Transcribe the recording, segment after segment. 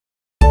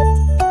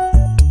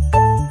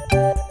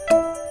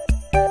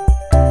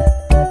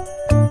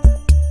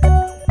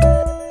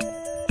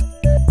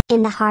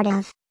in the heart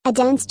of a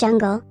dense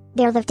jungle,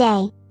 there lived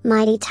a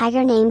mighty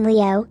tiger named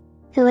Leo,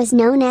 who was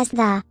known as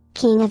the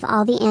king of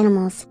all the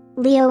animals.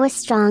 Leo was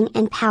strong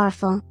and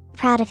powerful,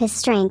 proud of his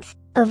strength.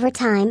 Over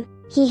time,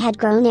 he had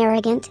grown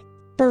arrogant,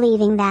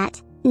 believing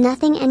that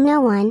nothing and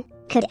no one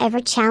could ever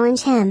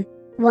challenge him.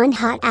 One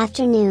hot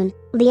afternoon,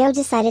 Leo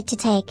decided to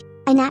take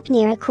a nap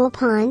near a cool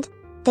pond.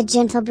 The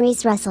gentle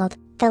breeze rustled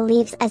the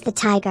leaves as the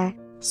tiger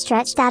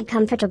stretched out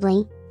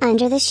comfortably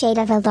under the shade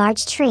of a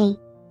large tree.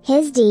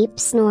 His deep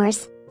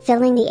snores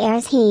filling the air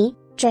as he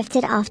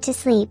drifted off to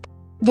sleep.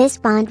 This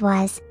pond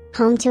was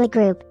home to a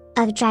group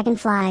of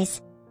dragonflies,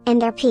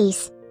 and their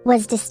peace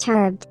was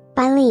disturbed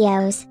by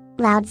Leo's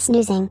loud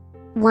snoozing.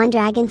 One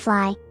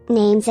dragonfly,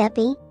 named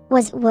Zippy,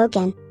 was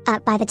woken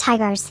up by the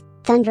tiger's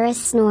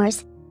thunderous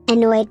snores.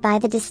 Annoyed by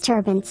the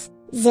disturbance,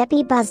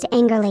 Zippy buzzed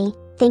angrily,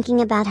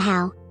 thinking about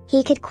how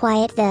he could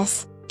quiet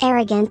this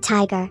arrogant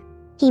tiger.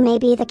 He may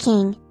be the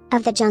king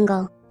of the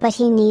jungle, but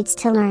he needs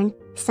to learn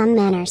some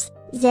manners,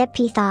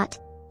 Zippy thought.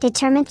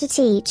 Determined to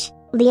teach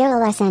Leo a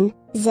lesson,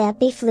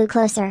 Zippy flew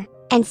closer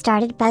and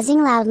started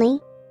buzzing loudly,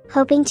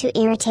 hoping to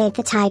irritate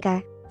the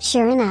tiger.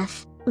 Sure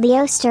enough,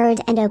 Leo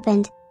stirred and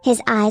opened his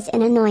eyes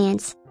in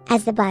annoyance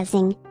as the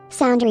buzzing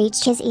sound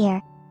reached his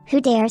ear.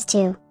 "Who dares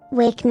to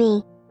wake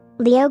me?"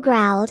 Leo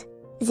growled.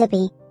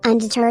 Zippy,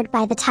 undeterred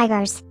by the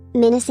tiger's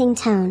menacing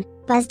tone,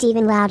 buzzed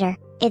even louder.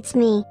 "It's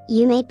me.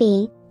 You may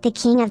be the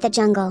king of the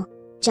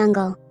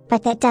jungle,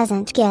 but that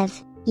doesn't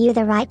give you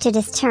the right to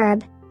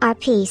disturb our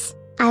peace.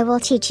 I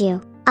will teach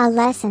you a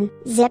lesson,"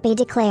 Zippy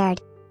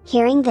declared.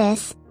 Hearing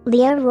this,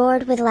 Leo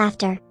roared with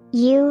laughter.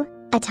 "You,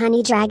 a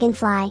tiny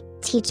dragonfly,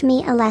 teach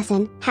me a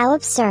lesson? How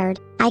absurd!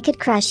 I could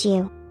crush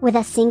you with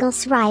a single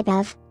swipe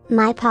of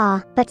my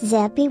paw." But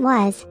Zippy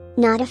was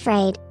not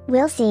afraid.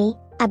 "We'll see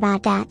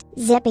about that,"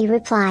 Zippy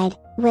replied.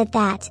 With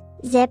that,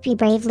 Zippy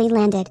bravely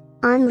landed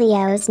on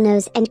Leo's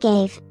nose and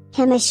gave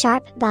him a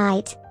sharp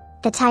bite.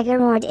 The tiger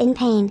roared in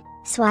pain,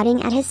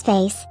 swatting at his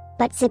face,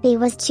 but Zippy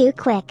was too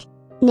quick.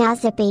 Now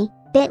Zippy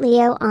bit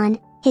Leo on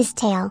his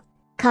tail,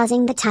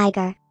 causing the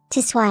tiger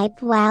to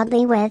swipe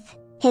wildly with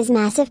his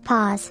massive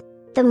paws.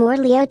 The more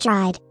Leo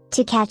tried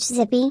to catch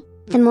Zippy,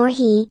 the more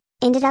he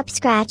ended up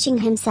scratching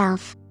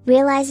himself.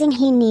 Realizing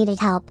he needed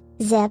help,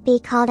 Zippy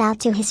called out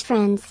to his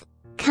friends.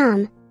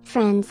 "Come,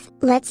 friends,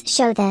 let's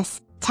show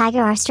this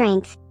tiger our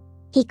strength,"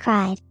 he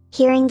cried.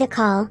 Hearing the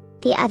call,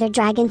 the other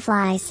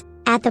dragonflies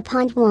at the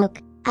pond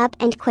woke up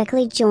and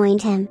quickly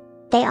joined him.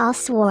 They all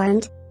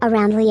swarmed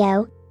around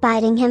Leo,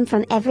 biting him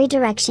from every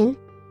direction.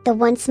 The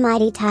once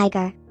mighty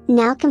tiger,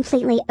 now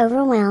completely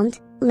overwhelmed,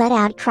 let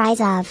out cries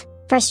of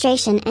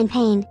frustration and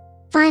pain.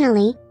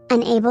 Finally,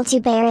 unable to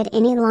bear it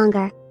any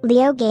longer,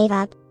 Leo gave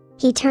up.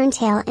 He turned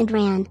tail and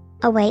ran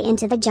away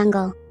into the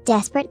jungle,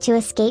 desperate to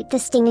escape the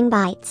stinging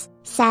bites.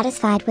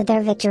 Satisfied with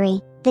their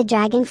victory, the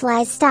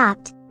dragonflies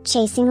stopped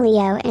chasing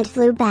Leo and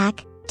flew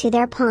back to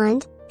their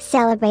pond,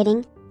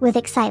 celebrating with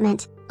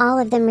excitement. All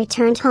of them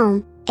returned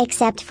home,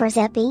 except for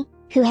Zippy,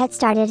 who had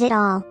started it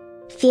all.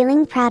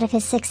 Feeling proud of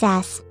his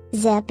success,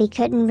 Zippy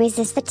couldn't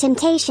resist the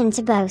temptation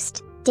to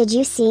boast. "Did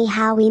you see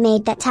how we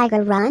made that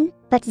tiger run?"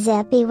 But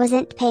Zippy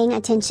wasn't paying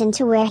attention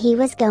to where he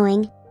was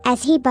going.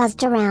 As he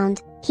buzzed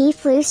around, he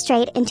flew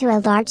straight into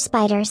a large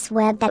spider's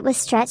web that was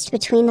stretched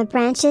between the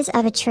branches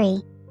of a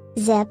tree.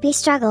 Zippy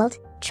struggled,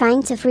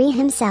 trying to free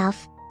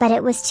himself, but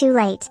it was too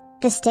late.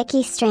 The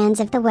sticky strands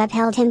of the web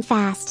held him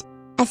fast.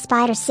 A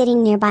spider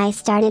sitting nearby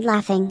started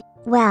laughing.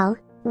 Well,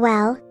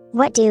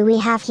 what do we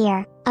have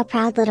here? A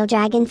proud little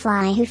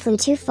dragonfly who flew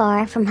too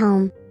far from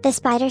home," the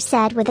spider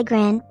said with a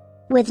grin.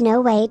 With no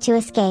way to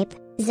escape,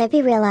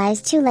 Zippy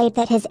realized too late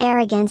that his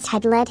arrogance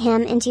had led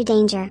him into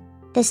danger.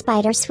 The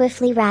spider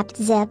swiftly wrapped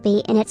Zippy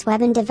in its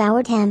web and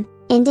devoured him,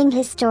 ending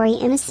his story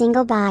in a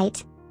single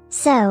bite.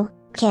 So,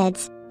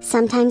 kids,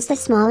 sometimes the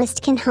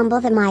smallest can humble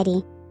the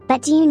mighty.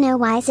 But do you know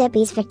why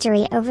Zippy's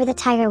victory over the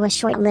tiger was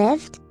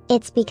short-lived?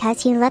 It's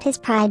because he let his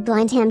pride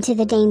blind him to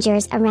the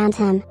dangers around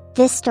him.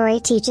 This story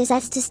teaches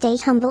us to stay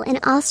humble in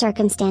all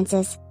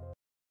circumstances.